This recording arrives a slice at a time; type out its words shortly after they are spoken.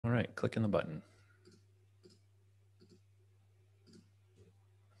All right, clicking the button.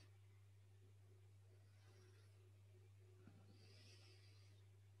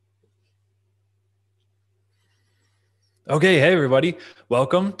 Okay, hey everybody.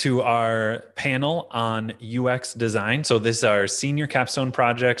 Welcome to our panel on UX design. So this is our senior capstone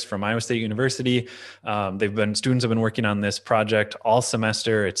projects from Iowa State University. Students have been working on this project all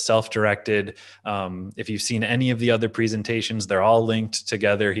semester. It's self-directed. If you've seen any of the other presentations, they're all linked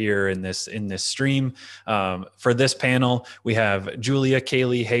together here in this stream. For this panel, we have Julia,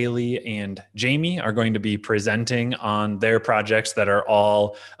 Kaylee, Haley, and Jamie are going to be presenting on their projects that are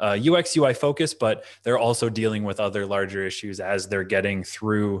all UX UI focused, but they're also dealing with other larger issues as they're getting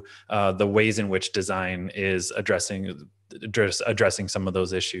through the ways in which design is addressing some of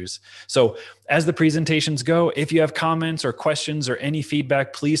those issues. So as the presentations go, if you have comments or questions or any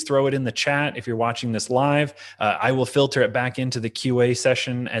feedback, please throw it in the chat. If you're watching this live, I will filter it back into the QA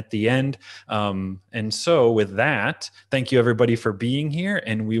session at the end. And so with that, thank you everybody for being here,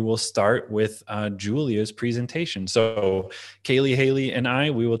 and we will start with Julia's presentation. So Kaylee, Haley,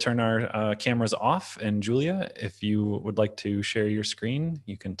 and we will turn our cameras off, and Julia, if you would like to share your screen,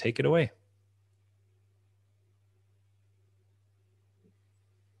 you can take it away.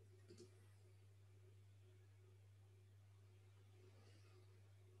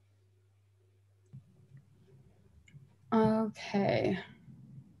 Okay.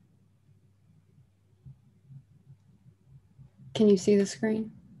 Can you see the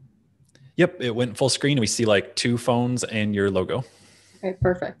screen? Yep, it went full screen. We see like 2 phones and your logo. Okay,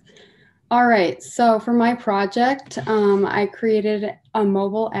 perfect. All right, so for my project, I created a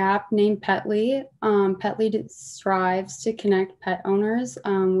mobile app named Petly. Petly strives to connect pet owners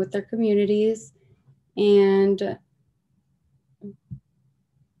with their communities, and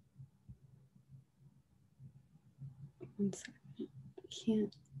one second, I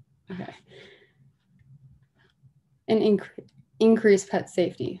can't, okay, and increase pet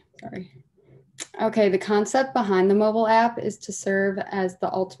safety, sorry. Okay, the concept behind the mobile app is to serve as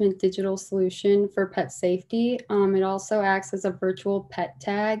the ultimate digital solution for pet safety. It also acts as a virtual pet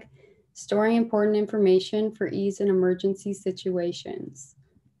tag, storing important information for ease in emergency situations.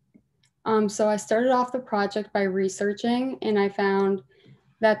 So I started off the project by researching, and I found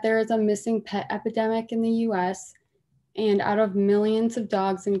that there is a missing pet epidemic in the US, and out of millions of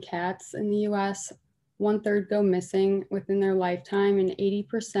dogs and cats in the US, 1/3 go missing within their lifetime, and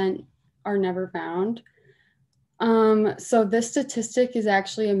 80% are never found. So this statistic is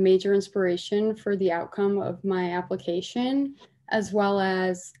actually a major inspiration for the outcome of my application, as well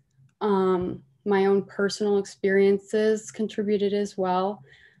as my own personal experiences contributed as well.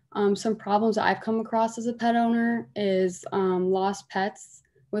 Some problems I've come across as a pet owner is lost pets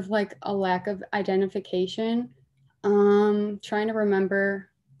with like a lack of identification. Trying to remember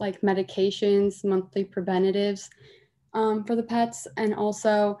like medications, monthly preventatives for the pets, and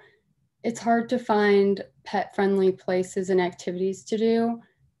also it's hard to find pet-friendly places and activities to do.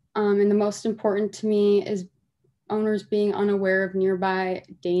 And the most important to me is owners being unaware of nearby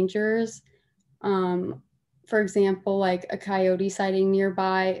dangers. For example, like a coyote sighting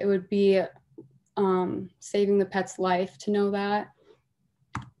nearby, it would be saving the pet's life to know that.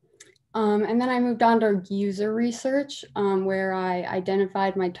 And then I moved on to user research, where I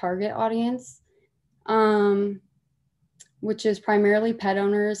identified my target audience, which is primarily pet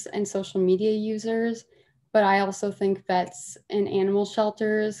owners and social media users. But I also think vets and animal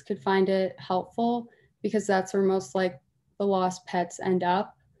shelters could find it helpful because that's where most like the lost pets end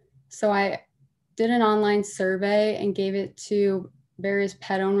up. So I did an online survey and gave it to various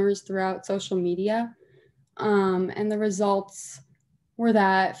pet owners throughout social media. And the results were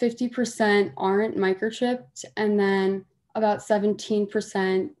that 50% aren't microchipped, and then about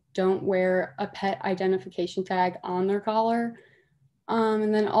 17% don't wear a pet identification tag on their collar.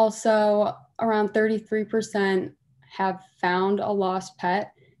 And then also around 33% have found a lost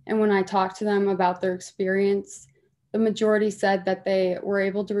pet. And when I talked to them about their experience, the majority said that they were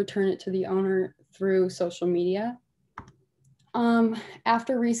able to return it to the owner through social media.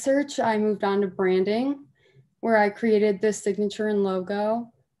 After research, I moved on to branding, where I created the signature and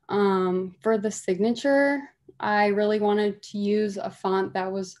logo. For the signature, I really wanted to use a font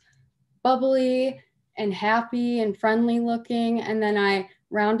that was bubbly and happy and friendly looking. And then I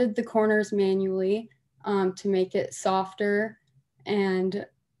rounded the corners manually to make it softer. And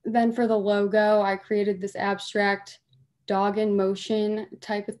then for the logo, I created this abstract dog in motion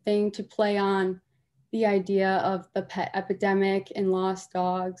type of thing to play on the idea of the pet epidemic and lost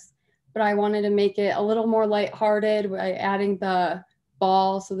dogs. But I wanted to make it a little more lighthearted by adding the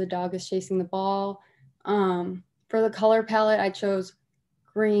ball, so the dog is chasing the ball. For the color palette, I chose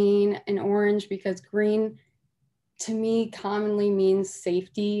green, and orange because green to me commonly means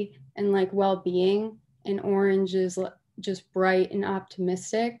safety and like well-being, and orange is just bright and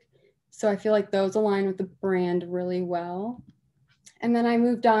optimistic. So I feel like those align with the brand really well. And then I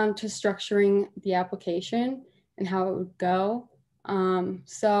moved on to structuring the application and how it would go.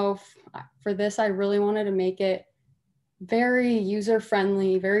 So for this, I really wanted to make it very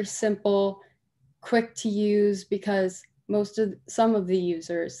user-friendly, very simple, quick to use, because some of the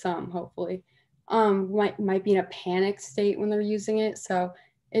users, some hopefully, might be in a panic state when they're using it. So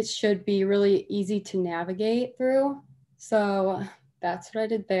it should be really easy to navigate through. So that's what I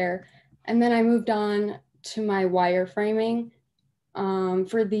did there. And then I moved on to my wireframing.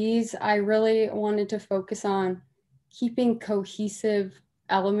 For these, I really wanted to focus on keeping cohesive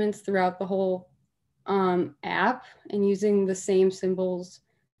elements throughout the whole app and using the same symbols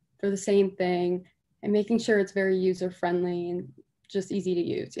for the same thing and making sure it's very user friendly and just easy to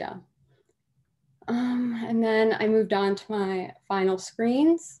use. Yeah. And then I moved on to my final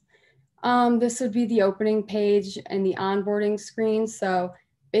screens. This would be the opening page and the onboarding screen. So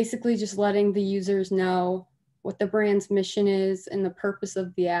basically just letting the users know what the brand's mission is and the purpose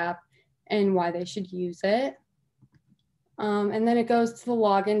of the app and why they should use it. And then it goes to the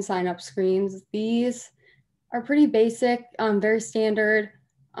login sign up screens. These are pretty basic, very standard,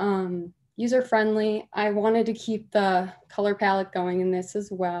 user friendly. I wanted to keep the color palette going in this as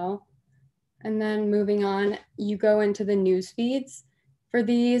well. And then moving on, you go into the news feeds. For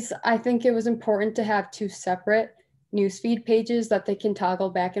these, I think it was important to have two separate newsfeed pages that they can toggle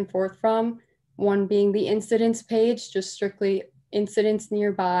back and forth from. One being the incidents page, just strictly incidents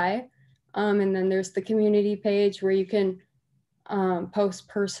nearby. And then there's the community page where you can post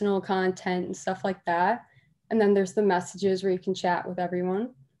personal content and stuff like that. And then there's the messages where you can chat with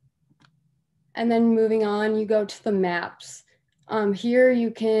everyone. And then moving on, you go to the maps. Here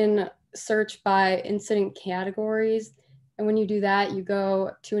you can search by incident categories. And when you do that, you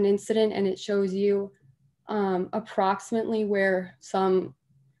go to an incident and it shows you approximately where some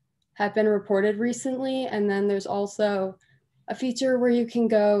have been reported recently. And then there's also a feature where you can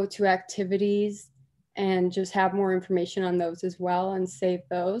go to activities and just have more information on those as well and save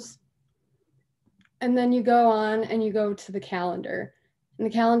those. And then you go on and you go to the calendar. And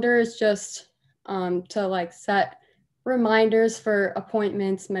the calendar is just to like set reminders for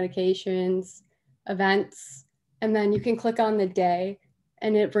appointments, medications, events. And then you can click on the day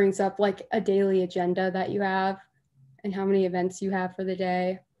and it brings up like a daily agenda that you have and how many events you have for the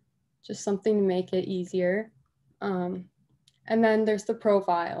day. Just something to make it easier. And then there's the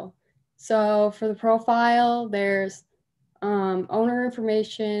profile. So for the profile, there's owner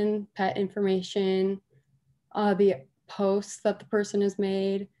information, pet information, the posts that the person has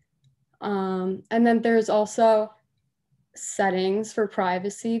made. And then there's also settings for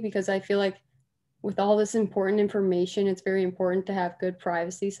privacy, because I feel like with all this important information, it's very important to have good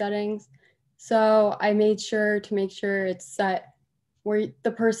privacy settings. So I made sure to make sure it's set where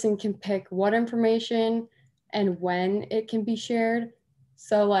the person can pick what information and when it can be shared.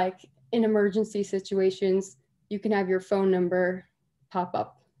 So like in emergency situations, you can have your phone number pop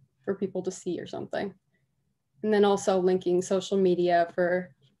up for people to see or something. And then also linking social media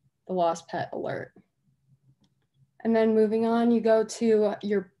for the lost pet alert. And then moving on, you go to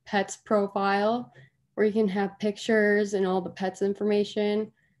your pet's profile where you can have pictures and all the pet's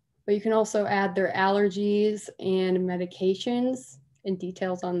information, but you can also add their allergies and medications and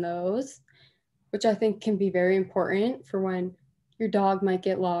details on those, which I think can be very important for when your dog might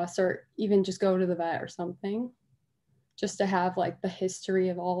get lost or even just go to the vet or something, just to have like the history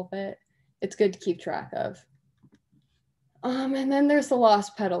of all of it. It's good to keep track of. And then there's the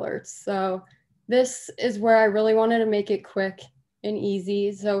lost pet alerts. So this is where I really wanted to make it quick and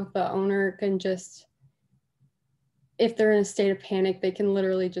easy so the owner can just, if they're in a state of panic, they can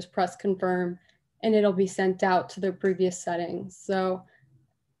literally just press confirm and it'll be sent out to their previous settings. So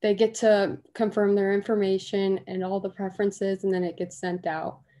they get to confirm their information and all the preferences, and then it gets sent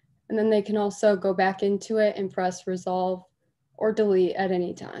out. And then they can also go back into it and press resolve or delete at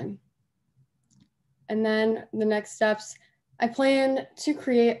any time. And then the next steps, I plan to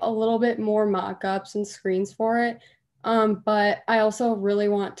create a little bit more mock-ups and screens for it, but I also really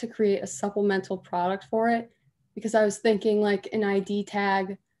want to create a supplemental product for it, because I was thinking like an ID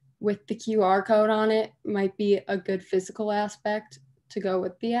tag with the QR code on it might be a good physical aspect to go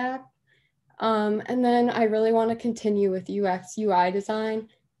with the app. And then I really want to continue with UX, UI design,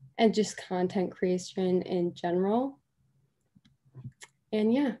 and just content creation in general.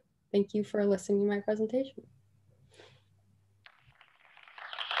 And yeah, thank you for listening to my presentation.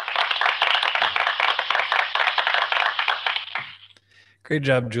 Great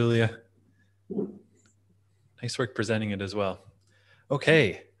job, Julia. Nice work presenting it as well.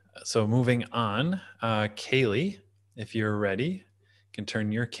 Okay, so moving on, Kaylee, if you're ready, you can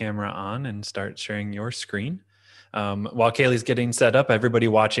turn your camera on and start sharing your screen. While Kaylee's getting set up, everybody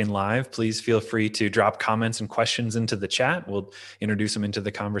watching live, please feel free to drop comments and questions into the chat. We'll introduce them into the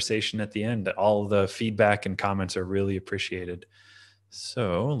conversation at the end. All the feedback and comments are really appreciated.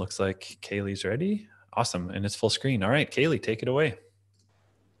 So looks like Kaylee's ready. Awesome, and it's full screen. All right, Kaylee, take it away.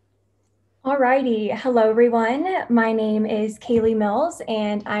 Alrighty, hello everyone. My name is Kaylee Mills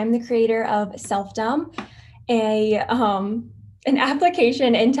and I'm the creator of Self-Dumb, an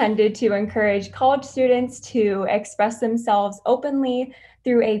application intended to encourage college students to express themselves openly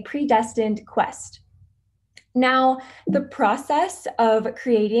through a predestined quest. Now, the process of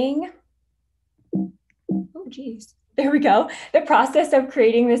creating, The process of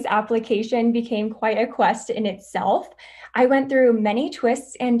creating this application became quite a quest in itself. I went through many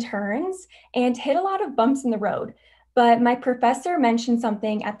twists and turns and hit a lot of bumps in the road. But my professor mentioned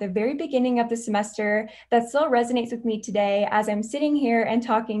something at the very beginning of the semester that still resonates with me today as I'm sitting here and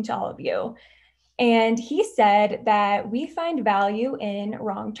talking to all of you. And he said that we find value in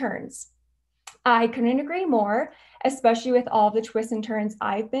wrong turns. I couldn't agree more, especially with all the twists and turns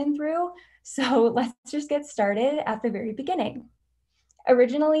I've been through. So let's just get started at the very beginning.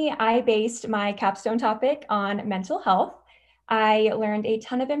 Originally, I based my capstone topic on mental health. I learned a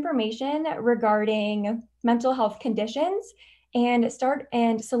ton of information regarding mental health conditions and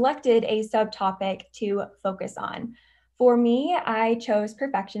selected a subtopic to focus on. For me, I chose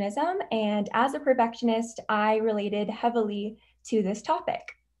perfectionism, and as a perfectionist, I related heavily to this topic.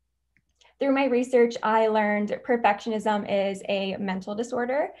 Through my research, I learned perfectionism is a mental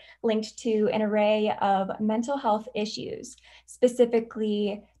disorder linked to an array of mental health issues,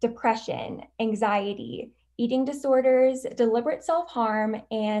 specifically depression, anxiety, eating disorders, deliberate self-harm,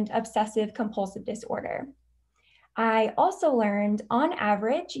 and obsessive compulsive disorder. I also learned, on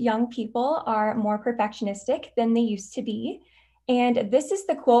average, young people are more perfectionistic than they used to be. And this is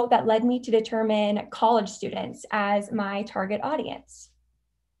the quote that led me to determine college students as my target audience.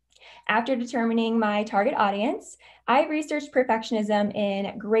 After determining my target audience, I researched perfectionism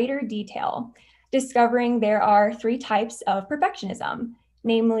in greater detail, discovering there are 3 types of perfectionism,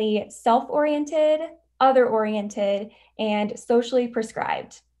 namely self-oriented, other-oriented, and socially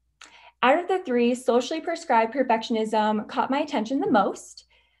prescribed. Out of the 3, socially prescribed perfectionism caught my attention the most.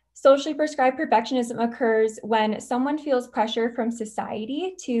 Socially prescribed perfectionism occurs when someone feels pressure from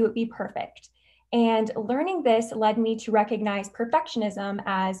society to be perfect. And learning this led me to recognize perfectionism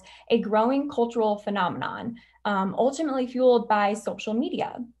as a growing cultural phenomenon, ultimately fueled by social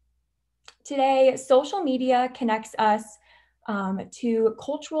media. Today, social media connects us to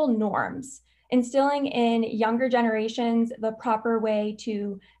cultural norms, instilling in younger generations the proper way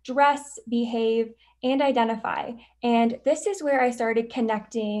to dress, behave, and identify. And this is where I started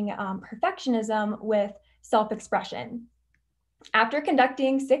connecting perfectionism with self-expression. After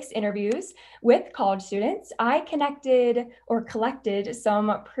conducting 6 interviews with college students, I collected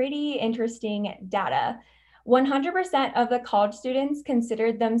some pretty interesting data. 100% of the college students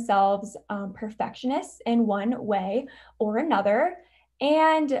considered themselves perfectionists in one way or another,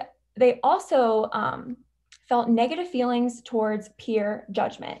 and they also felt negative feelings towards peer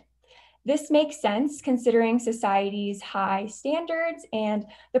judgment. This makes sense considering society's high standards and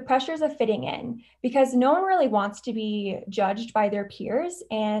the pressures of fitting in, because no one really wants to be judged by their peers,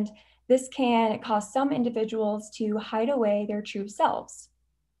 and this can cause some individuals to hide away their true selves.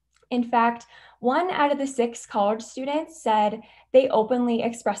 In fact, 1 out of the 6 college students said they openly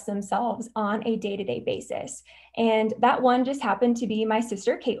express themselves on a day-to-day basis, and that one just happened to be my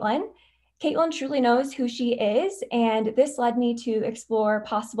sister, Caitlin. Caitlin truly knows who she is, and this led me to explore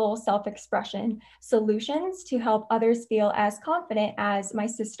possible self-expression solutions to help others feel as confident as my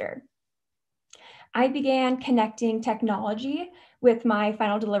sister. I began connecting technology with my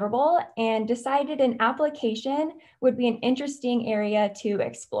final deliverable and decided an application would be an interesting area to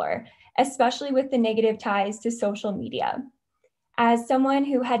explore, especially with the negative ties to social media. As someone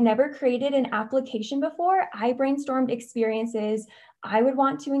who had never created an application before, I brainstormed experiences I would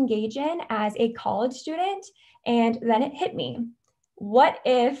want to engage in as a college student, and then it hit me. What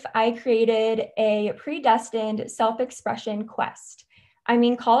if I created a predestined self-expression quest? I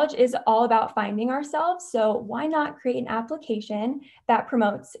mean, college is all about finding ourselves, so why not create an application that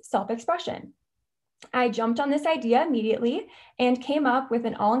promotes self-expression? I jumped on this idea immediately and came up with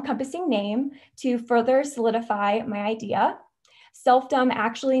an all-encompassing name to further solidify my idea. Self-dumb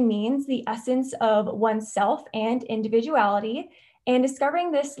actually means the essence of oneself and individuality, and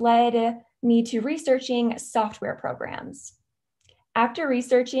discovering this led me to researching software programs. After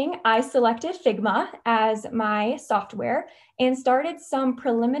researching, I selected Figma as my software and started some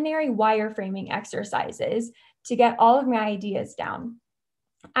preliminary wireframing exercises to get all of my ideas down.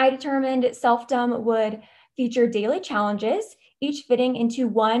 I determined Self-Dom would feature daily challenges, each fitting into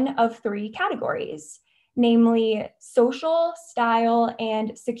one of 3 categories, namely social, style,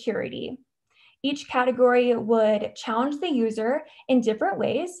 and security. Each category would challenge the user in different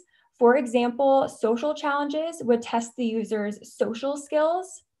ways. For example, social challenges would test the user's social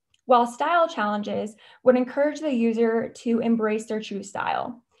skills, while style challenges would encourage the user to embrace their true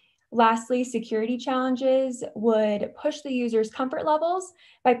style. Lastly, security challenges would push the user's comfort levels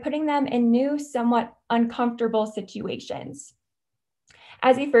by putting them in new, somewhat uncomfortable situations.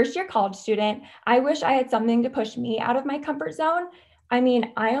 As a first-year college student, I wish I had something to push me out of my comfort zone. I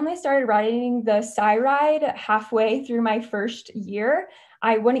mean, I only started riding the Ride halfway through my first year.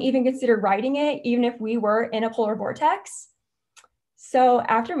 I wouldn't even consider riding it, even if we were in a polar vortex. So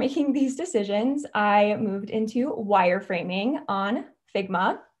after making these decisions, I moved into wireframing on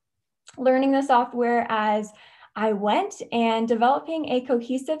Figma, learning the software as I went and developing a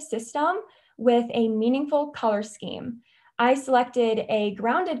cohesive system with a meaningful color scheme. I selected a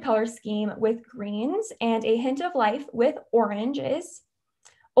grounded color scheme with greens and a hint of life with oranges.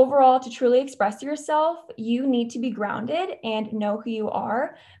 Overall, to truly express yourself, you need to be grounded and know who you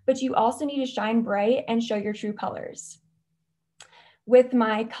are, but you also need to shine bright and show your true colors. With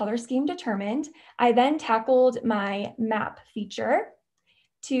my color scheme determined, I then tackled my map feature.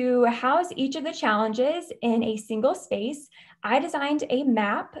 To house each of the challenges in a single space, I designed a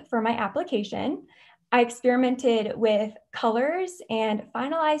map for my application. I experimented with colors and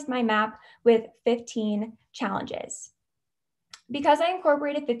finalized my map with 15 challenges. Because I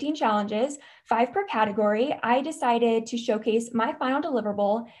incorporated 15 challenges, 5 per category, I decided to showcase my final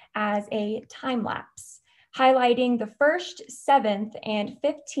deliverable as a time lapse, highlighting the 1st, 7th, and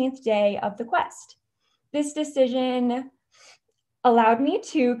 15th day of the quest. This decision allowed me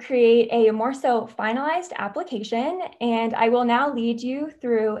to create a more so finalized application, and I will now lead you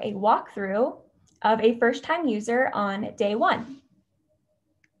through a walkthrough of a first-time user on day 1.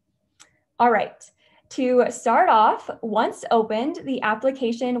 All right, to start off, once opened, the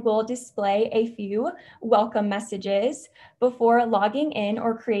application will display a few welcome messages before logging in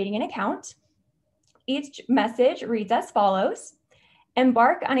or creating an account. Each message reads as follows: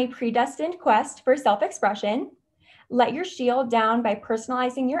 embark on a predestined quest for self-expression, let your shield down by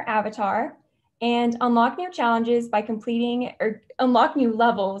personalizing your avatar, and unlock new challenges by completing, or unlock new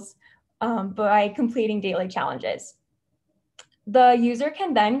levels by completing daily challenges. The user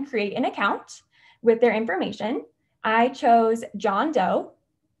can then create an account with their information. I chose John Doe.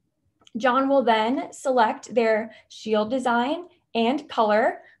 John will then select their shield design and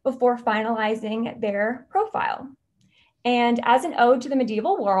color before finalizing their profile. And as an ode to the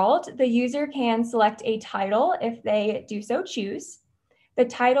medieval world, the user can select a title if they do so choose. The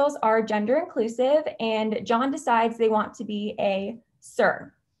titles are gender inclusive, and John decides they want to be a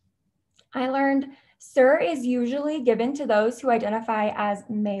Sir. I learned Sir is usually given to those who identify as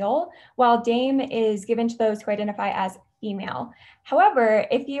male, while Dame is given to those who identify as female. However,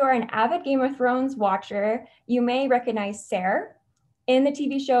 if you are an avid Game of Thrones watcher, you may recognize Ser. In the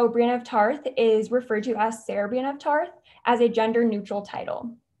TV show, Brienne of Tarth is referred to as Ser Brienne of Tarth as a gender-neutral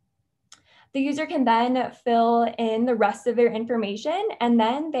title. The user can then fill in the rest of their information, and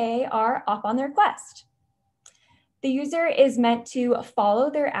then they are off on their quest. The user is meant to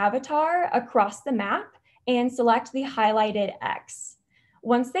follow their avatar across the map and select the highlighted X.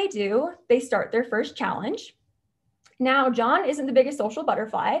 Once they do, they start their first challenge. Now, John isn't the biggest social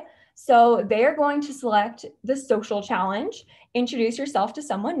butterfly, so they're going to select the social challenge, introduce yourself to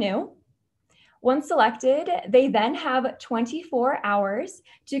someone new. Once selected, they then have 24 hours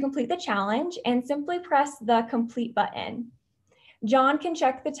to complete the challenge and simply press the complete button. John can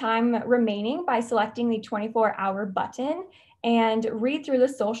check the time remaining by selecting the 24-hour button and read through the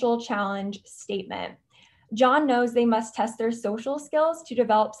social challenge statement. John knows they must test their social skills to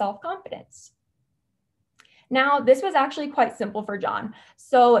develop self-confidence. Now, this was actually quite simple for John.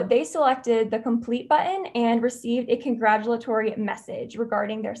 So they selected the complete button and received a congratulatory message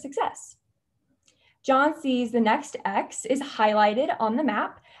regarding their success. John sees the next X is highlighted on the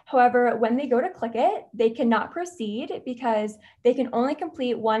map. However, when they go to click it, they cannot proceed because they can only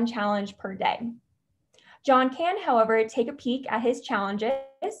complete 1 challenge per day. John can, however, take a peek at his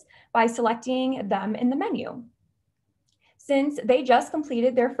challenges by selecting them in the menu. Since they just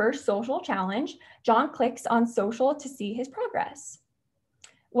completed their first social challenge, John clicks on social to see his progress.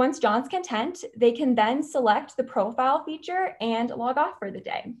 Once John's content, they can then select the profile feature and log off for the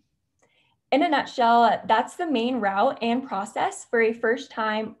day. In a nutshell, that's the main route and process for a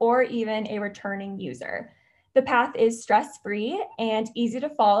first-time or even a returning user. The path is stress-free and easy to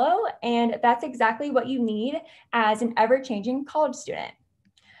follow, and that's exactly what you need as an ever-changing college student.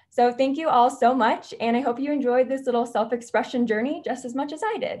 So thank you all so much, and I hope you enjoyed this little self-expression journey just as much as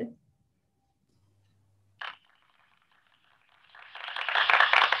I did.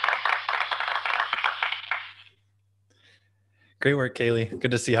 Great work, Kaylee. Good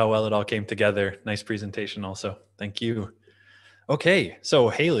to see how well it all came together. Nice presentation also. Thank you. Okay, so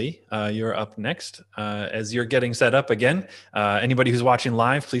Haley, you're up next. As you're getting set up again, anybody who's watching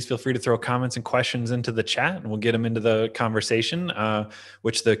live, please feel free to throw comments and questions into the chat, and we'll get them into the conversation,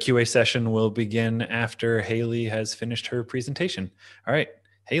 which the QA session will begin after Haley has finished her presentation. All right,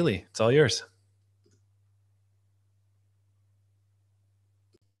 Haley, it's all yours.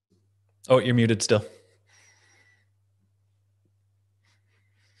 Oh, you're muted still.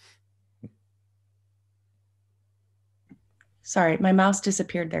 Sorry, my mouse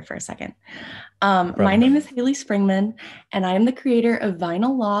disappeared there for a second. My name is Haley Springman, and I am the creator of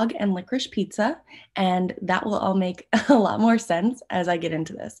Vinyl Log and Licorice Pizza, and that will all make a lot more sense as I get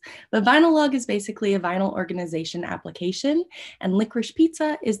into this. But Vinyl Log is basically a vinyl organization application, and Licorice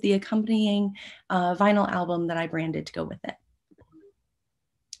Pizza is the accompanying vinyl album that I branded to go with it.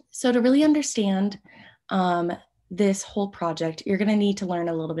 So to really understand this whole project, you're going to need to learn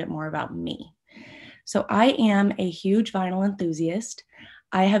a little bit more about me. So I am a huge vinyl enthusiast.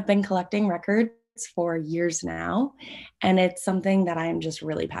 I have been collecting records for years now, and it's something that I'm just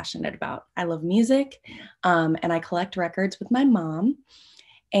really passionate about. I love music, and I collect records with my mom.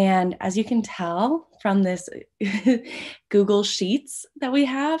 And as you can tell from this Google Sheets that we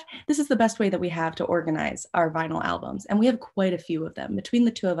have, this is the best way that we have to organize our vinyl albums. And we have quite a few of them. Between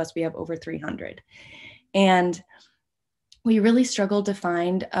the two of us, we have over 300. And we really struggled to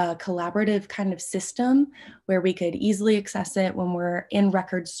find a collaborative kind of system where we could easily access it when we're in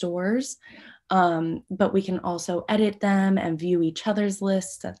record stores, but we can also edit them and view each other's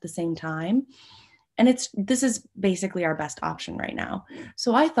lists at the same time. And this is basically our best option right now.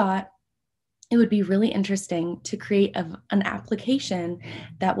 So I thought it would be really interesting to create an application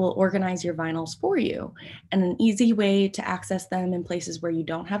that will organize your vinyls for you, and an easy way to access them in places where you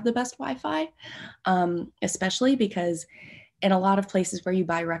don't have the best Wi-Fi, especially because in a lot of places where you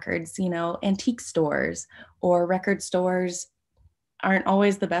buy records, you know, antique stores or record stores aren't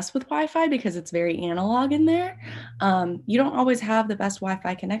always the best with Wi-Fi because it's very analog in there. You don't always have the best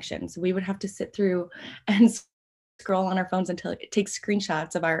Wi-Fi connection. So we would have to sit through and scroll on our phones until it takes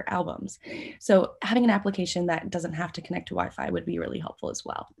screenshots of our albums. So having an application that doesn't have to connect to Wi-Fi would be really helpful as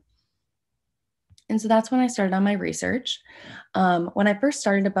well. And so that's when I started on my research. When I first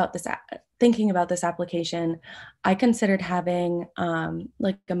started thinking about this application, I considered having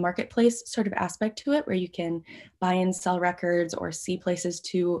like a marketplace sort of aspect to it, where you can buy and sell records or see places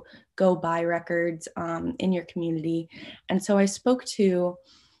to go buy records in your community. And so I spoke to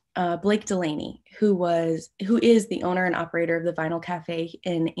Blake Delaney, who is the owner and operator of the Vinyl Cafe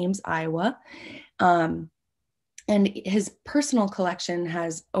in Ames, Iowa. And his personal collection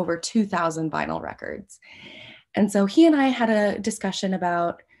has over 2,000 vinyl records. And so he and I had a discussion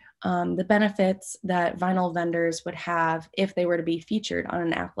about the benefits that vinyl vendors would have if they were to be featured on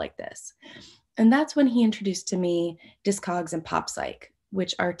an app like this. And that's when he introduced to me Discogs and PopPsych,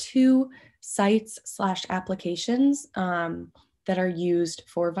 which are two sites/applications that are used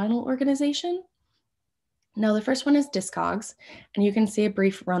for vinyl organization. Now, the first one is Discogs, and you can see a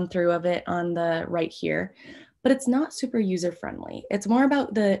brief run through of it on the right here, but it's not super user-friendly. It's more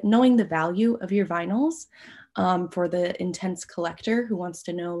about knowing the value of your vinyls for the intense collector who wants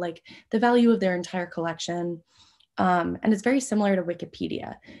to know like the value of their entire collection. And it's very similar to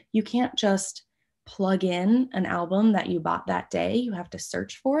Wikipedia. You can't just plug in an album that you bought that day. You have to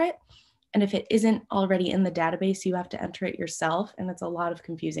search for it. And if it isn't already in the database, you have to enter it yourself. And it's a lot of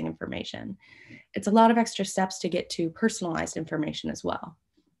confusing information. It's a lot of extra steps to get to personalized information as well.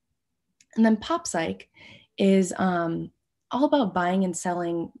 And then PopPsych is all about buying and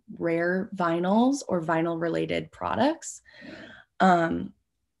selling rare vinyls or vinyl related products.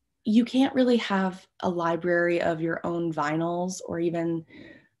 You can't really have a library of your own vinyls or even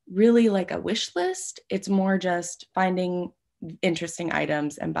really like a wish list. It's more just finding interesting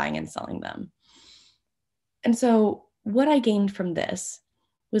items and buying and selling them. And so what I gained from this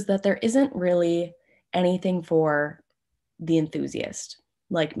was that there isn't really anything for the enthusiast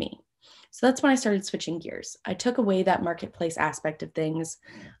like me. So that's when I started switching gears. I took away that marketplace aspect of things,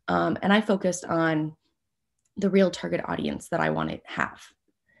 and I focused on the real target audience that I want to have.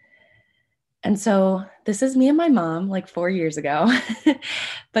 And so this is me and my mom like 4 years ago,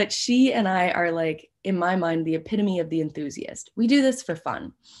 but she and I are like, in my mind, the epitome of the enthusiast. We do this for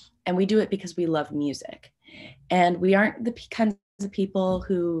fun and we do it because we love music. And we aren't the kinds of people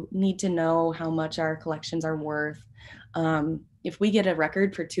who need to know how much our collections are worth. If we get a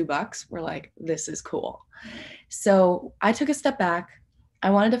record for $2, we're like, this is cool. So I took a step back. I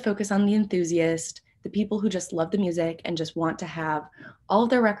wanted to focus on the enthusiast, the people who just love the music and just want to have all of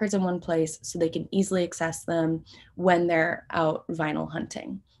their records in one place so they can easily access them when they're out vinyl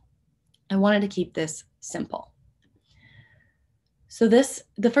hunting. I wanted to keep this simple. So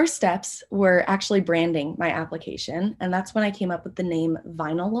the first steps were actually branding my application, and that's when I came up with the name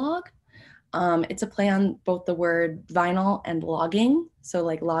Vinyl Log. It's a play on both the word vinyl and logging, so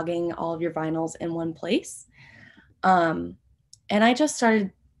like logging all of your vinyls in one place. And I just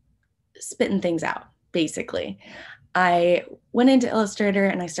started spitting things out, basically. I went into Illustrator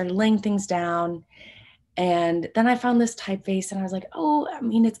and I started laying things down. And then I found this typeface and I was like, oh, I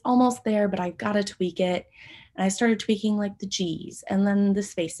mean, it's almost there, but I gotta tweak it. And I started tweaking like the G's and then the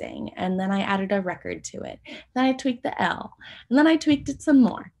spacing. And then I added a record to it. Then I tweaked the L. And then I tweaked it some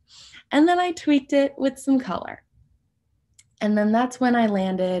more. And then I tweaked it with some color. And then that's when I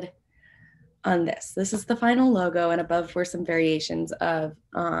landed on this. This is the final logo, and above were some variations of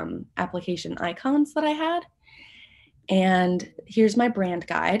application icons that I had. And here's my brand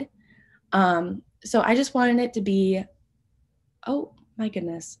guide. So I just wanted it to be, oh my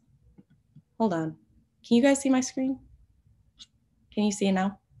goodness. Hold on. Can you guys see my screen? Can you see it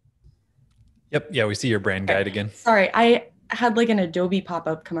now? Yep. Yeah, we see your brand guide again. Sorry, I had like an Adobe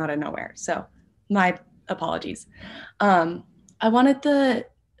pop-up come out of nowhere. So my apologies. I wanted the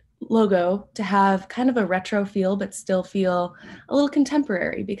logo to have kind of a retro feel, but still feel a little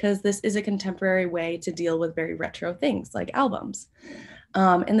contemporary, because this is a contemporary way to deal with very retro things like albums.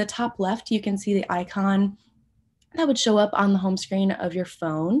 In the top left, you can see the icon that would show up on the home screen of your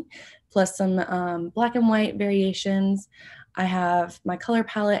phone, plus some black and white variations. I have my color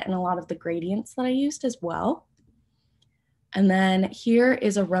palette and a lot of the gradients that I used as well. And then here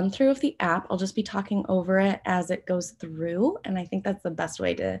is a run through of the app. I'll just be talking over it as it goes through. And I think that's the best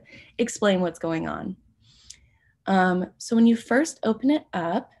way to explain what's going on. So when you first open it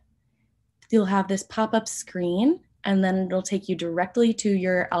up, you'll have this pop-up screen, and then it'll take you directly to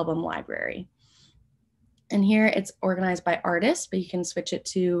your album library. And here it's organized by artist, but you can switch it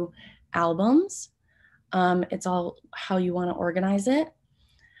to albums. It's all how you want to organize it.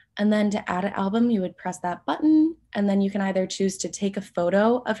 And then to add an album, you would press that button, and then you can either choose to take a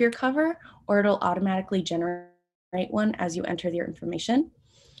photo of your cover, or it'll automatically generate one as you enter your information.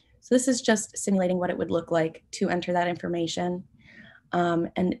 So this is just simulating what it would look like to enter that information.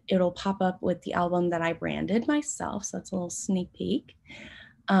 And it'll pop up with the album that I branded myself. So that's a little sneak peek.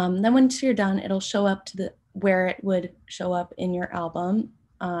 Then once you're done, it'll show up to where it would show up in your album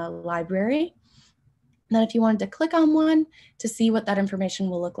library. And then if you wanted to click on one to see what that information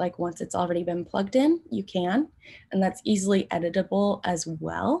will look like once it's already been plugged in, you can. And that's easily editable as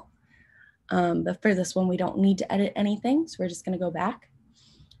well. But for this one, we don't need to edit anything. So we're just going to go back.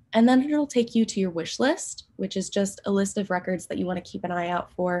 And then it'll take you to your wish list, which is just a list of records that you want to keep an eye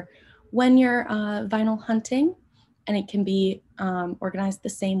out for when you're vinyl hunting. And it can be organized the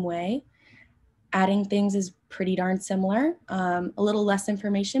same way. Adding things is pretty darn similar. A little less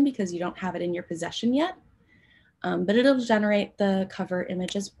information because you don't have it in your possession yet. But it'll generate the cover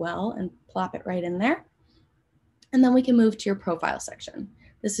image as well and plop it right in there. And then we can move to your profile section.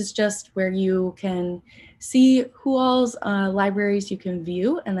 This is just where you can see who all's libraries you can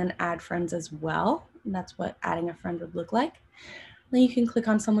view, and then add friends as well. And that's what adding a friend would look like. Then you can click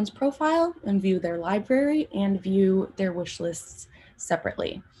on someone's profile and view their library and view their wish lists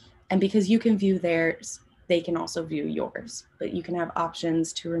separately. And because you can view theirs, they can also view yours, but you can have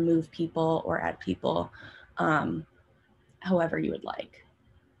options to remove people or add people however you would like.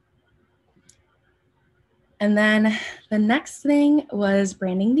 And then the next thing was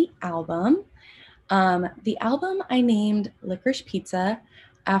branding the album. The album I named Licorice Pizza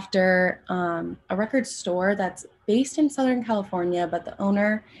after a record store that's based in Southern California, but the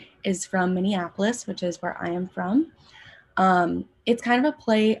owner is from Minneapolis, which is where I am from. It's kind of a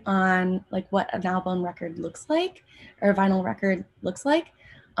play on like what an album record looks like, or a vinyl record looks like.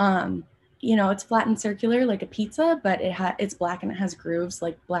 You know, it's flat and circular like a pizza, but it's black and it has grooves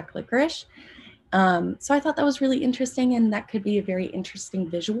like black licorice. So I thought that was really interesting, and that could be a very interesting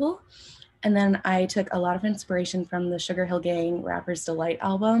visual. And then I took a lot of inspiration from the Sugar Hill Gang Rapper's Delight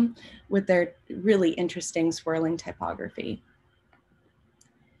album with their really interesting swirling typography.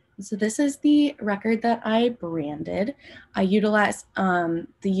 So this is the record that I branded. I utilized the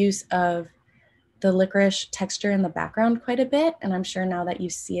use of the licorice texture in the background quite a bit. And I'm sure now that you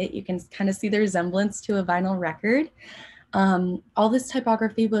see it, you can kind of see the resemblance to a vinyl record. All this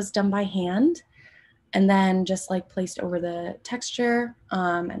typography was done by hand and then just like placed over the texture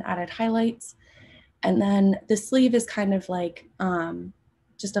and added highlights. And then the sleeve is kind of like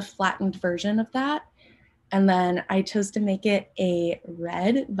just a flattened version of that. And then I chose to make it a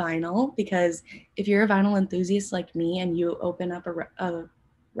red vinyl because if you're a vinyl enthusiast like me and you open up a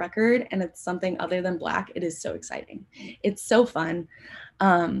record and it's something other than black, it is so exciting. It's so fun.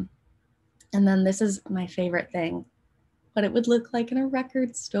 And then this is my favorite thing, what it would look like in a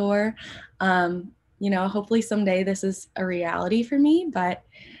record store. You know, hopefully someday this is a reality for me, but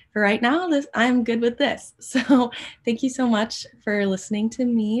for right now, I'm good with this. So thank you so much for listening to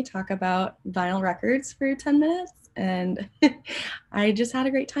me talk about vinyl records for 10 minutes. And I just had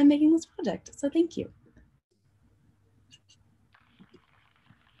a great time making this project. So thank you.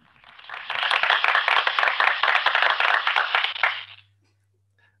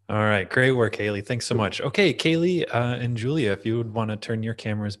 All right, great work, Haley. Thanks so much. Okay, Kaylee and Julia, if you would want to turn your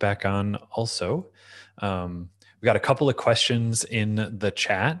cameras back on also. We got a couple of questions in the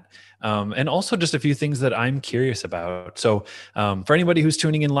chat and also just a few things that I'm curious about. So for anybody who's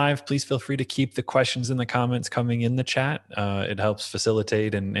tuning in live, please feel free to keep the questions in the comments coming in the chat. It helps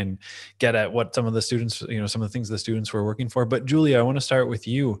facilitate and get at what some of the students, you know, some of the things the students were working for. But Julia, I want to start with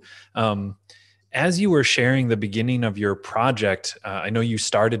you. As you were sharing the beginning of your project, I know you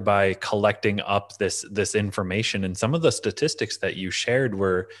started by collecting up this information, and some of the statistics that you shared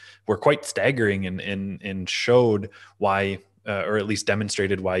were quite staggering and showed why, or at least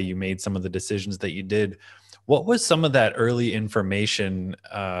demonstrated why you made some of the decisions that you did. What was some of that early information?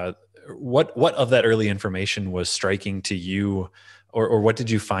 What of that early information was striking to you, or what did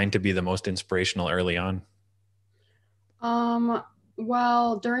you find to be the most inspirational early on?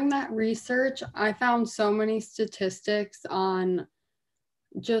 Well, during that research, I found so many statistics on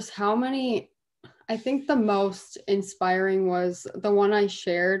just how many. I think the most inspiring was the one I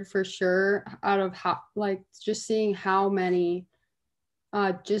shared for sure, out of how, like, just seeing how many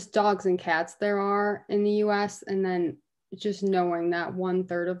just dogs and cats there are in the US, and then just knowing that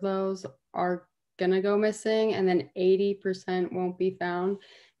 1/3 of those are gonna go missing and then 80% won't be found.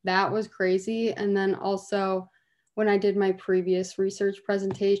 That was crazy. And then also, when I did my previous research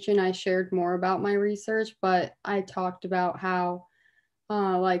presentation, I shared more about my research, but I talked about how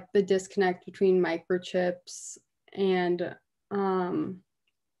like the disconnect between microchips and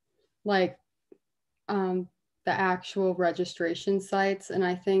like the actual registration sites. And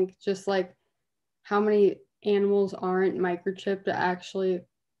I think just like how many animals aren't microchipped actually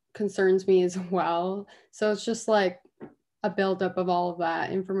concerns me as well. So it's just like a buildup of all of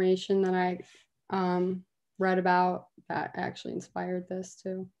that information that I read about that actually inspired this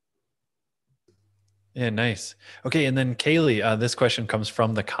too. Yeah, nice. Okay, and then Kaylee, this question comes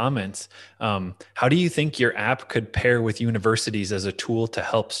from the comments. How do you think your app could pair with universities as a tool to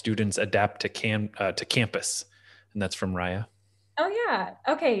help students adapt to campus? And that's from Raya. Oh yeah.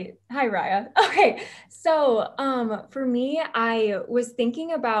 Okay. Hi, Raya. Okay. So for me, I was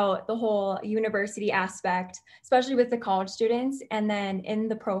thinking about the whole university aspect, especially with the college students. And then in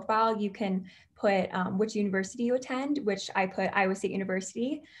the profile, you can put which university you attend, which I put Iowa State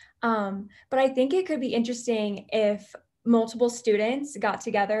University. But I think it could be interesting if multiple students got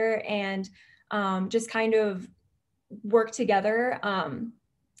together and just kind of work together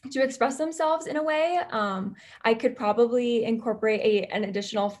to express themselves in a way. I could probably incorporate an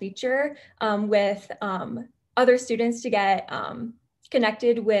additional feature with other students to get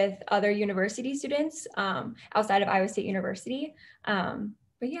connected with other university students outside of Iowa State University.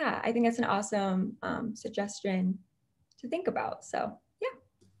 But yeah, I think that's an awesome suggestion to think about. So yeah.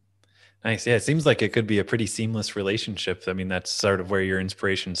 Nice. Yeah, it seems like it could be a pretty seamless relationship. I mean, that's sort of where your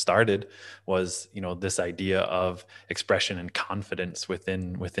inspiration started, was, you know, this idea of expression and confidence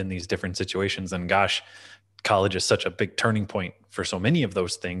within these different situations. And gosh, college is such a big turning point for so many of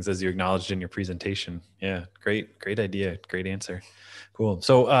those things, as you acknowledged in your presentation. Yeah, great idea. Great answer. Cool.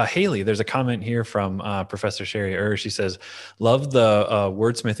 So Haley, there's a comment here from Professor Sherry She says, love the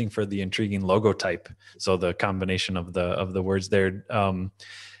wordsmithing for the intriguing logo type. So the combination of the words there.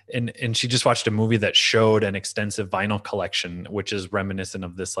 And she just watched a movie that showed an extensive vinyl collection, which is reminiscent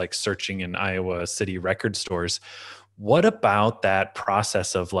of this, like searching in Iowa City record stores. What about that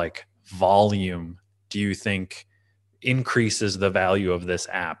process of like volume do you think increases the value of this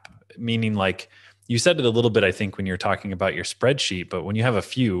app? Meaning, like, you said it a little bit, I think, when you're talking about your spreadsheet, but when you have a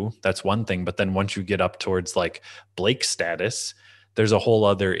few, that's one thing. But then once you get up towards like Blake status, there's a whole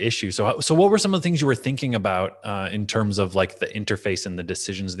other issue. So what were some of the things you were thinking about in terms of like the interface and the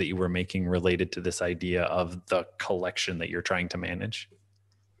decisions that you were making related to this idea of the collection that you're trying to manage?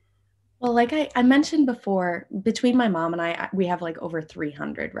 Well, like I mentioned before, between my mom and I, we have like over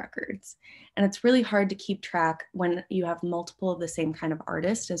 300 records. And it's really hard to keep track when you have multiple of the same kind of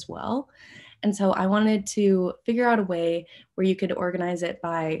artist as well. And so I wanted to figure out a way where you could organize it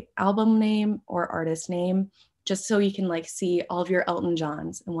by album name or artist name, just so you can like see all of your Elton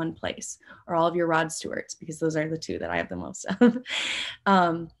Johns in one place, or all of your Rod Stewarts, because those are the two that I have the most of.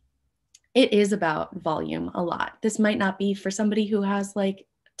 um, it is about volume a lot. This might not be for somebody who has like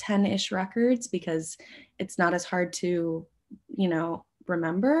 10-ish records, because it's not as hard to,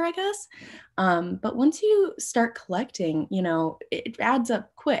 remember, I guess. But once you start collecting, it adds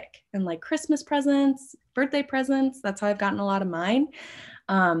up quick. And like Christmas presents, birthday presents, that's how I've gotten a lot of mine.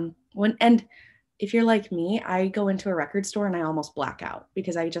 And if you're like me, I go into a record store and I almost black out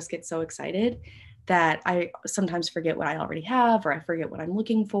because I just get so excited that I sometimes forget what I already have, or I forget what I'm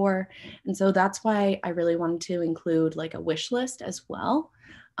looking for. And so that's why I really wanted to include like a wish list as well.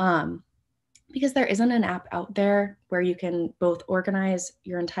 Because there isn't an app out there where you can both organize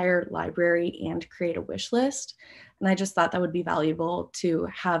your entire library and create a wish list. And I just thought that would be valuable to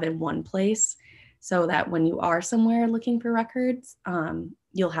have in one place, so that when you are somewhere looking for records,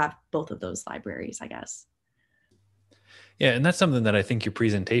 you'll have both of those libraries, I guess. Yeah, and that's something that I think your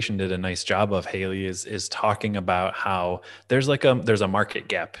presentation did a nice job of, Haley, is talking about how there's a market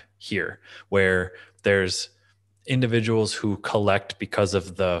gap here, where there's individuals who collect because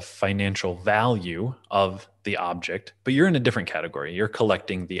of the financial value of the object, but you're in a different category. You're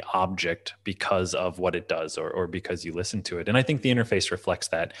collecting the object because of what it does, or because you listen to it. And I think the interface reflects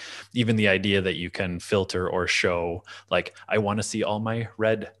that. Even the idea that you can filter or show, like, I want to see all my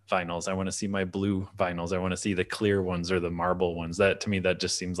red vinyls, I want to see my blue vinyls, I want to see the clear ones or the marble ones. That, to me, that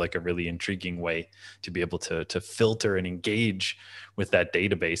just seems like a really intriguing way to be able to filter and engage with that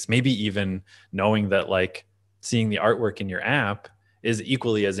database. Maybe even knowing that, like, seeing the artwork in your app is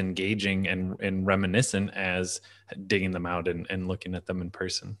equally as engaging and reminiscent as digging them out and looking at them in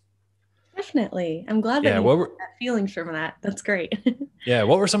person. Definitely. I'm glad that you got feelings from that. That's great. Yeah.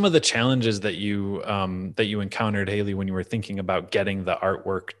 What were some of the challenges that you encountered, Haley, when you were thinking about getting the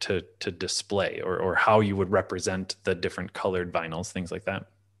artwork to display, or how you would represent the different colored vinyls, things like that?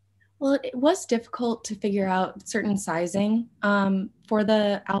 Well, it was difficult to figure out certain sizing for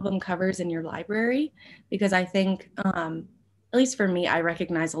the album covers in your library, because I think, at least for me, I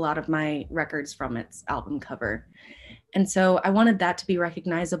recognize a lot of my records from its album cover. And so I wanted that to be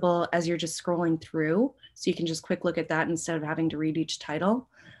recognizable as you're just scrolling through, so you can just quick look at that instead of having to read each title.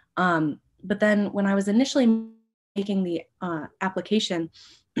 But then when I was initially making the application,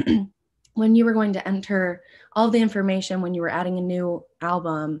 when you were going to enter all the information when you were adding a new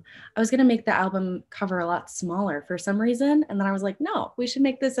album, I was going to make the album cover a lot smaller for some reason. And then I was like, no, we should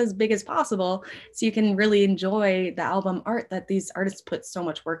make this as big as possible so you can really enjoy the album art that these artists put so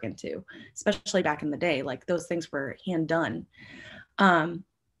much work into, especially back in the day. Like, those things were hand done.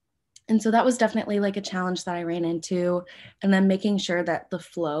 And so that was definitely like a challenge that I ran into. And then making sure that the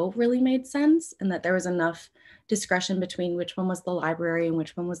flow really made sense, and that there was enough discretion between which one was the library and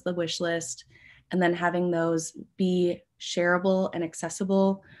which one was the wish list. And then having those be shareable and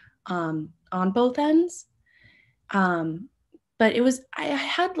accessible on both ends. But I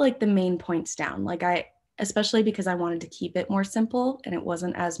had like the main points down, especially because I wanted to keep it more simple, and it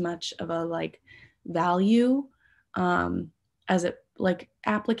wasn't as much of a like value as it like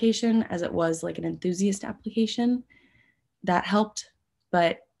application as it was like an enthusiast application. That helped,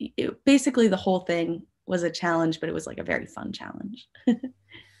 but basically the whole thing was a challenge, but it was like a very fun challenge.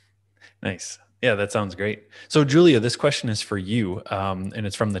 Nice. Yeah, that sounds great. So Julia, this question is for you, and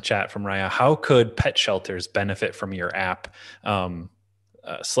it's from the chat from Raya. How could pet shelters benefit from your app?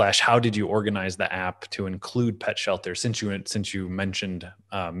 Slash, how did you organize the app to include pet shelters, since you mentioned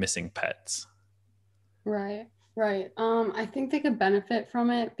missing pets? Right. I think they could benefit from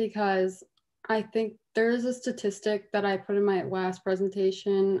it, because I think there's a statistic that I put in my last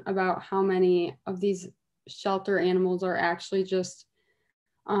presentation about how many of these shelter animals are actually just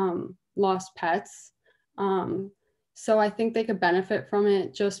lost pets. So I think they could benefit from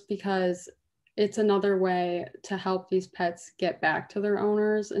it, just because it's another way to help these pets get back to their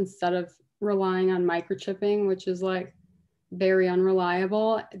owners instead of relying on microchipping, which is like very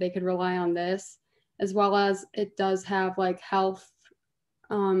unreliable. They could rely on this, as well as it does have like health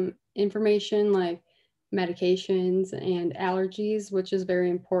information, like medications and allergies, which is very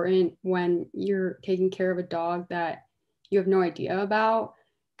important when you're taking care of a dog that you have no idea about.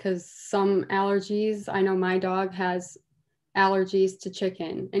 Because some allergies, I know my dog has allergies to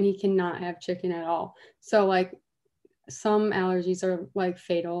chicken, and he cannot have chicken at all. So like some allergies are like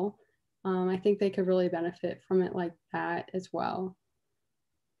fatal. I think they could really benefit from it like that as well.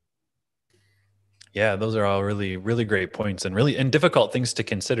 Yeah, those are all really, really great points and really and difficult things to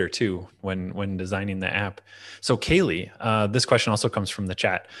consider too when designing the app. So Kaylee, this question also comes from the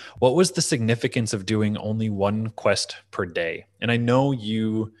chat. What was the significance of doing only one quest per day? And I know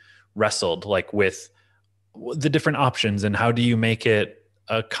you wrestled like with the different options and how do you make it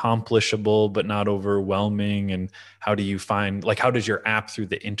accomplishable but not overwhelming, and how do you find like how does your app through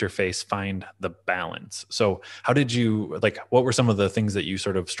the interface find the balance? So how did you like what were some of the things that you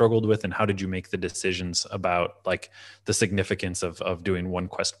sort of struggled with, and how did you make the decisions about like the significance of doing one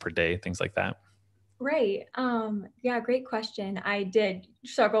quest per day, things like that? Right. Yeah, great question. I did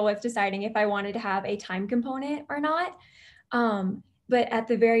struggle with deciding if I wanted to have a time component or not. But at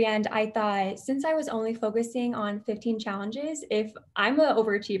the very end, I thought since I was only focusing on 15 challenges, if I'm an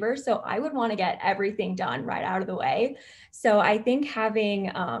overachiever, so I would want to get everything done right out of the way. So I think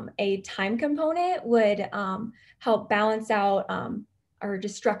having a time component would help balance out or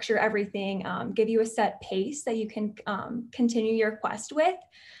just structure everything, give you a set pace that you can continue your quest with.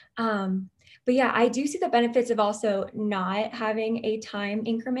 But yeah, I do see the benefits of also not having a time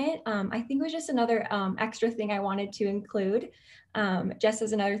increment. I think it was just another extra thing I wanted to include, just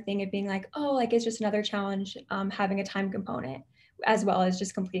as another thing of being like, oh, like it's just another challenge, having a time component as well as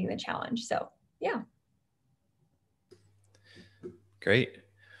just completing the challenge. So yeah. Great.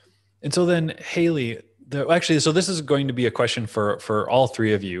 And so then Haley, actually, so this is going to be a question for all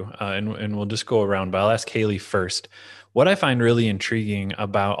three of you, and we'll just go around. But I'll ask Haley first. What I find really intriguing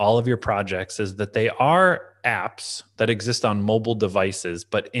about all of your projects is that they are apps that exist on mobile devices,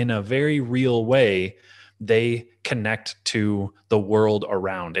 but in a very real way, they connect to the world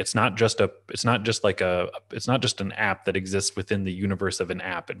around. It's not just an app that exists within the universe of an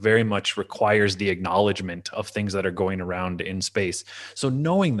app. It very much requires the acknowledgement of things that are going around in space. So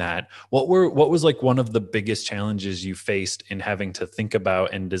knowing that, what was like one of the biggest challenges you faced in having to think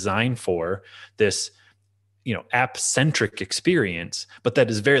about and design for this, app centric experience, but that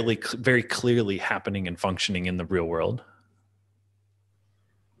is very clearly happening and functioning in the real world?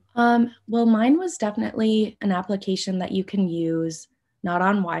 Well, mine was definitely an application that you can use not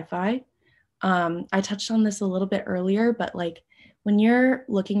on Wi-Fi. I touched on this a little bit earlier, but like when you're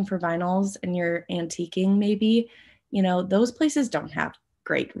looking for vinyls and you're antiquing, maybe, those places don't have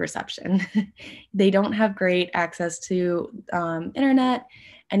great reception. They don't have great access to internet,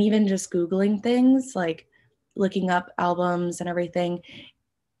 and even just Googling things like looking up albums and everything,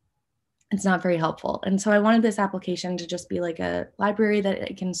 it's not very helpful. And so I wanted this application to just be like a library that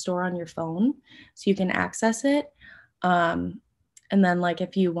it can store on your phone so you can access it. And then like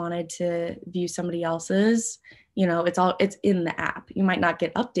if you wanted to view somebody else's, it's in the app. You might not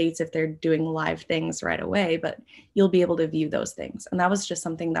get updates if they're doing live things right away, but you'll be able to view those things. And that was just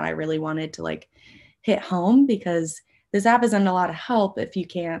something that I really wanted to like hit home, because this app isn't a lot of help if you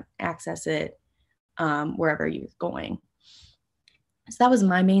can't access it wherever you're going. So that was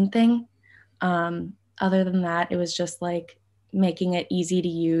my main thing. Other than that, it was just like making it easy to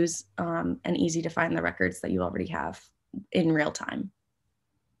use and easy to find the records that you already have in real time.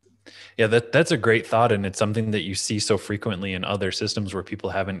 Yeah, that's a great thought. And it's something that you see so frequently in other systems where people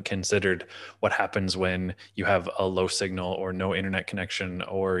haven't considered what happens when you have a low signal or no internet connection,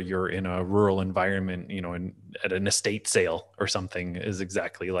 or you're in a rural environment, at an estate sale or something, is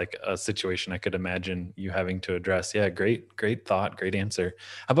exactly like a situation I could imagine you having to address. Yeah, great thought, great answer.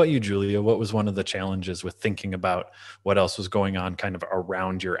 How about you, Julia? What was one of the challenges with thinking about what else was going on kind of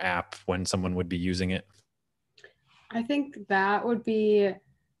around your app when someone would be using it? I think that would be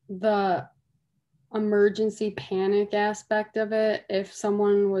the emergency panic aspect of it. If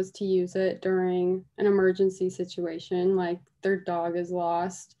someone was to use it during an emergency situation, like their dog is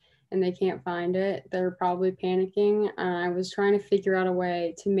lost and they can't find it, they're probably panicking. I was trying to figure out a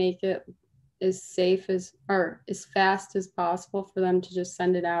way to make it as safe or as fast as possible for them to just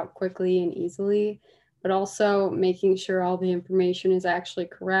send it out quickly and easily, but also making sure all the information is actually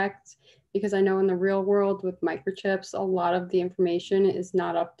correct. Because I know in the real world with microchips, a lot of the information is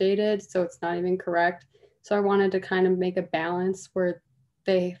not updated, so it's not even correct. So I wanted to kind of make a balance where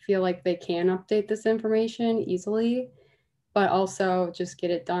they feel like they can update this information easily, but also just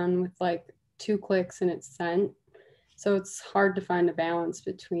get it done with like 2 clicks and it's sent. So it's hard to find a balance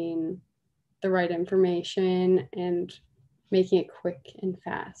between the right information and making it quick and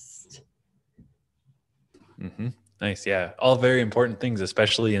fast. Mm-hmm. Nice. Yeah. All very important things,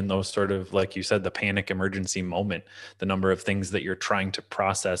 especially in those sort of, like you said, the panic emergency moment, the number of things that you're trying to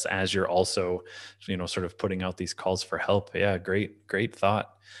process as you're also, sort of putting out these calls for help. Yeah. Great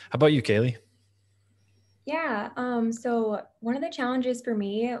thought. How about you, Kaylee? Yeah, so one of the challenges for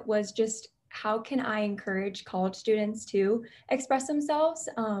me was just how can I encourage college students to express themselves?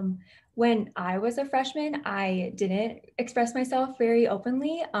 When I was a freshman, I didn't express myself very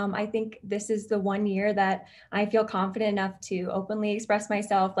openly. I think this is the one year that I feel confident enough to openly express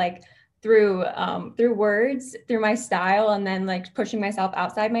myself, like through words, through my style, and then like pushing myself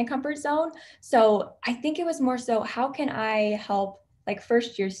outside my comfort zone. So I think it was more so, how can I help like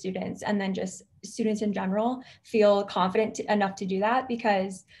first year students and then just students in general feel confident enough to do that?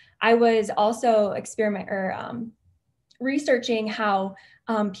 Because I was also researching how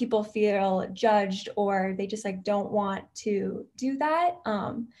people feel judged, or they just like don't want to do that.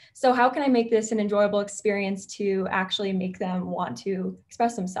 So how can I make this an enjoyable experience to actually make them want to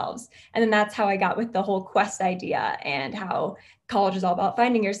express themselves? And then that's how I got with the whole quest idea, and how college is all about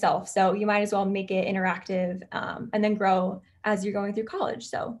finding yourself. So you might as well make it interactive, and then grow as you're going through college.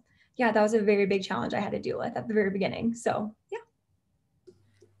 So yeah, that was a very big challenge I had to deal with at the very beginning. So yeah.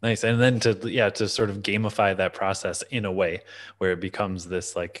 Nice. And then to sort of gamify that process in a way where it becomes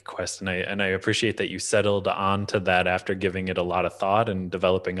this like quest. And I appreciate that you settled on to that after giving it a lot of thought and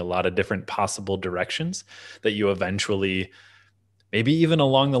developing a lot of different possible directions, that you eventually, maybe even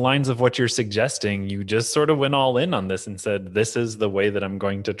along the lines of what you're suggesting, you just sort of went all in on this and said, this is the way that I'm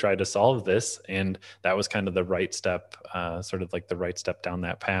going to try to solve this. And that was kind of the right step, sort of like the right step down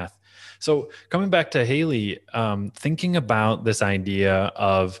that path. So coming back to Haley, thinking about this idea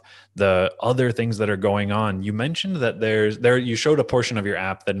of the other things that are going on, you mentioned that you showed a portion of your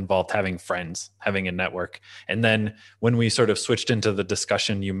app that involved having friends, having a network. And then when we sort of switched into the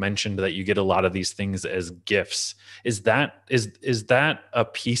discussion, you mentioned that you get a lot of these things as gifts. Is that a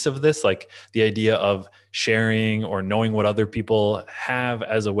piece of this, like the idea of sharing or knowing what other people have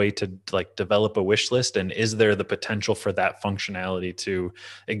as a way to like develop a wish list? And is there the potential for that functionality to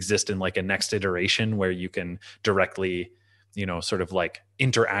exist in like a next iteration where you can directly, sort of like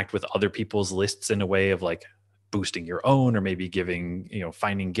interact with other people's lists in a way of like boosting your own, or maybe giving,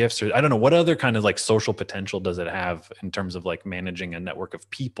 finding gifts, or I don't know, what other kind of like social potential does it have in terms of like managing a network of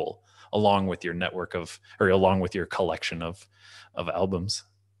people along with your along with your collection of albums?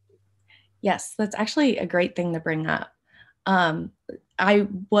 Yes, that's actually a great thing to bring up. I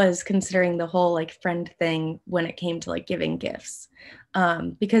was considering the whole like friend thing when it came to like giving gifts,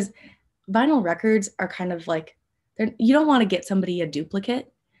 because vinyl records are kind of like, you don't want to get somebody a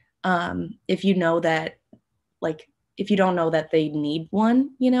duplicate if you know that, like, if you don't know that they need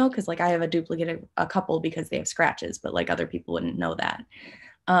one, because like I have a duplicate of a couple because they have scratches, but like other people wouldn't know that.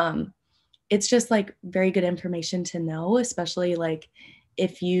 It's just like very good information to know, especially like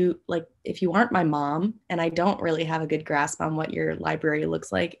if you aren't my mom and I don't really have a good grasp on what your library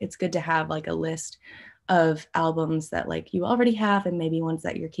looks like, it's good to have like a list of albums that like you already have and maybe ones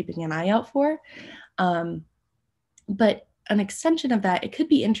that you're keeping an eye out for. But an extension of that, it could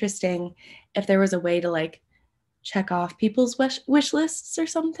be interesting if there was a way to like check off people's wish lists or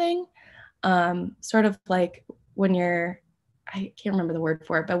something. Sort of like when I can't remember the word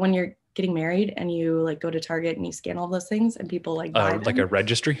for it, but when you're getting married and you like go to Target and you scan all those things and people like buy them. Like a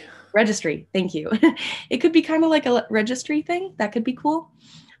registry? Registry, thank you. It could be kind of like a registry thing. That could be cool.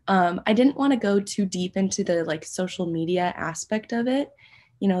 I didn't want to go too deep into the like social media aspect of it.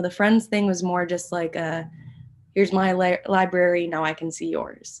 The friends thing was more just like here's my library, now I can see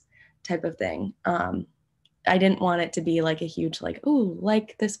yours type of thing. I didn't want it to be like a huge like, ooh,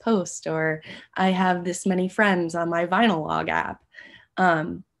 like this post, or I have this many friends on my vinyl log app.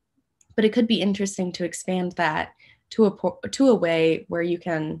 But it could be interesting to expand that to a way where you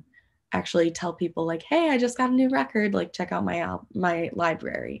can actually tell people like, hey, I just got a new record, like check out my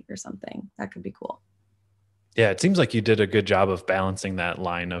library or something. That could be cool. Yeah, it seems like you did a good job of balancing that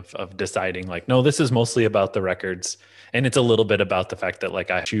line of deciding like, no, this is mostly about the records. And it's a little bit about the fact that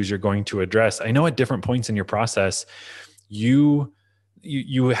like I choose you're going to address. I know at different points in your process, you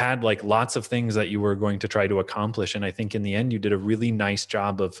had like lots of things that you were going to try to accomplish. And I think in the end, you did a really nice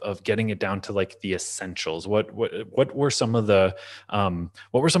job of getting it down to like the essentials. What were some of the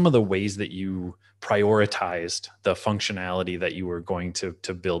ways that you prioritized the functionality that you were going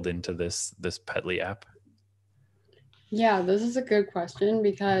to build into this Petly app? Yeah, this is a good question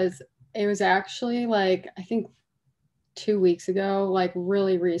because it was actually like, I think 2 weeks ago, like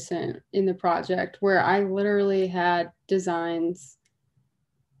really recent in the project, where I literally had designs.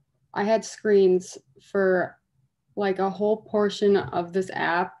 I had screens for like a whole portion of this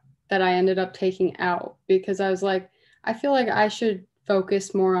app that I ended up taking out, because I was like, I feel like I should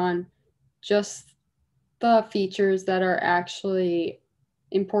focus more on just the features that are actually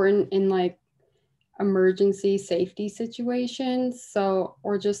important in like emergency safety situations, so,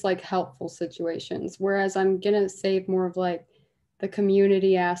 or just like helpful situations, whereas I'm gonna save more of like the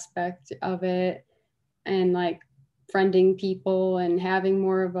community aspect of it, and like friending people and having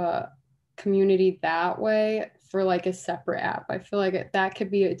more of a community that way for like a separate app. I feel like that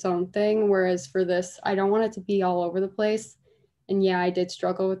could be its own thing, whereas for this, I don't want it to be all over the place. And yeah, I did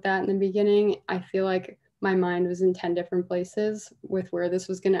struggle with that in the beginning. I feel like my mind was in 10 different places with where this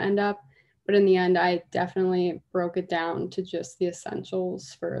was going to end up. But in the end, I definitely broke it down to just the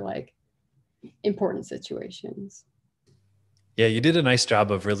essentials for like important situations. Yeah, you did a nice job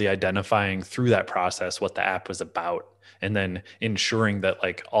of really identifying through that process what the app was about, and then ensuring that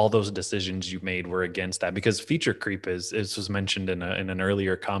like all those decisions you made were against that. Because feature creep is was mentioned in an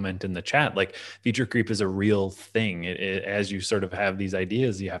earlier comment in the chat. Like feature creep is a real thing. As you sort of have these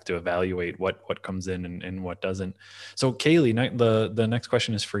ideas, you have to evaluate what comes in and what doesn't. So Kaylee, the next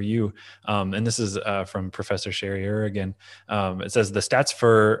question is for you, and this is from Professor Sherrier again. It says the stats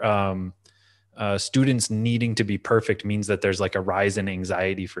for students needing to be perfect means that there's like a rise in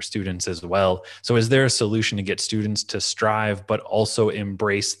anxiety for students as well. So is there a solution to get students to strive, but also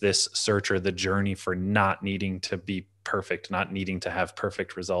embrace this search or the journey for not needing to be perfect, not needing to have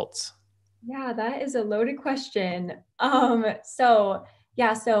perfect results? Yeah, that is a loaded question. So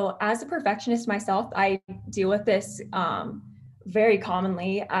as a perfectionist myself, I deal with this very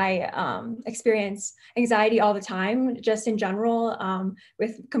commonly. I experience anxiety all the time, just in general,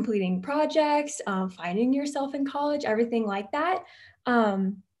 with completing projects, finding yourself in college, everything like that.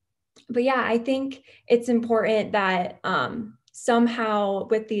 But yeah, I think it's important that somehow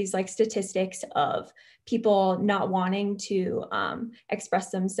with these like statistics of people not wanting to express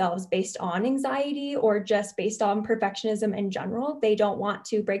themselves based on anxiety or just based on perfectionism in general, they don't want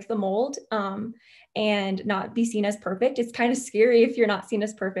to break the mold and not be seen as perfect. It's kind of scary if you're not seen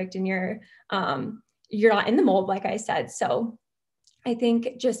as perfect and you're not in the mold, like I said. So I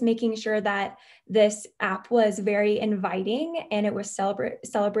think just making sure that this app was very inviting and it was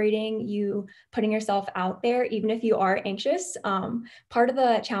celebrating you putting yourself out there, even if you are anxious. Part of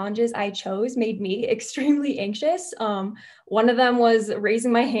the challenges I chose made me extremely anxious. One of them was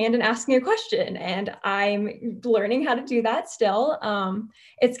raising my hand and asking a question, and I'm learning how to do that still.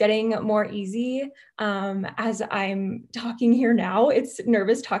 It's getting more easy as I'm talking here now. It's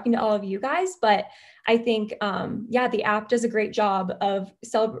nervous talking to all of you guys, but I think, the app does a great job of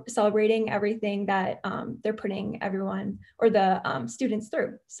celebrating everything that they're putting everyone or the students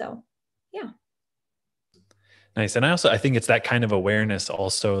through. So, yeah. Nice. And I think it's that kind of awareness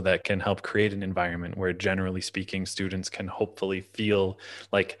also that can help create an environment where, generally speaking, students can hopefully feel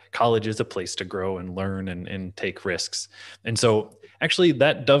like college is a place to grow and learn and take risks. And so actually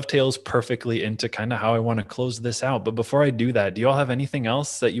that dovetails perfectly into kind of how I want to close this out. But before I do that, do you all have anything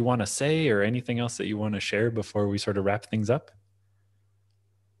else that you want to say or anything else that you want to share before we sort of wrap things up?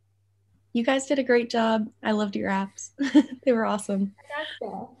 You guys did a great job. I loved your apps. They were awesome.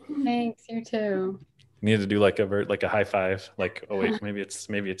 Thanks, you too. Need to do like a high five, like, oh wait, maybe it's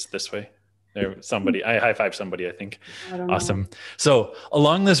this way. There, somebody, I high five somebody, I think. Awesome. So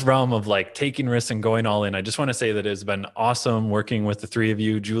along this realm of like taking risks and going all in, I just want to say that it's been awesome working with the three of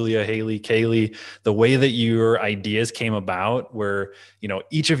you, Julia, Haley, Kaylee. The way that your ideas came about were,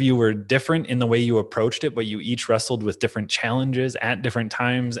 each of you were different in the way you approached it, but you each wrestled with different challenges at different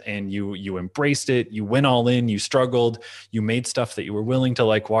times, and you embraced it. You went all in, you struggled, you made stuff that you were willing to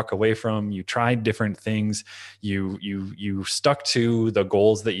like walk away from. You tried different things. You stuck to the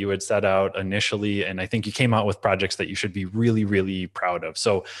goals that you had set out initially. And I think you came out with projects that you should be really, really proud of.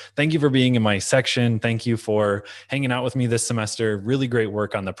 So thank you for being in my section. Thank you for hanging out with me this semester. Really great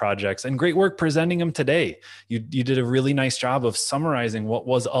work on the projects and great work presenting them today. You did a really nice job of summarizing what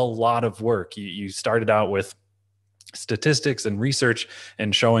was a lot of work. You started out with statistics and research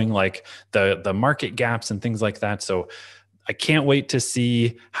and showing like the market gaps and things like that. So I can't wait to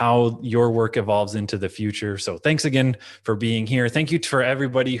see how your work evolves into the future. So thanks again for being here. Thank you for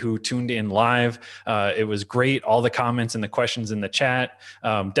everybody who tuned in live. It was great. All the comments and the questions in the chat.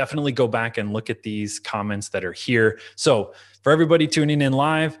 Definitely go back and look at these comments that are here. So for everybody tuning in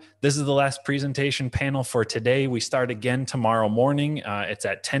live, this is the last presentation panel for today. We start again tomorrow morning. It's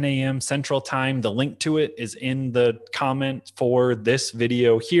at 10 a.m. Central Time. The link to it is in the comment for this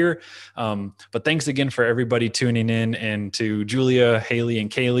video here. But thanks again for everybody tuning in, and to Julia, Haley, and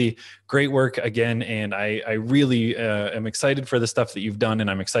Kaylee. Great work again. And I really am excited for the stuff that you've done,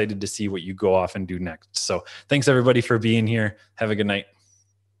 and I'm excited to see what you go off and do next. So thanks everybody for being here. Have a good night.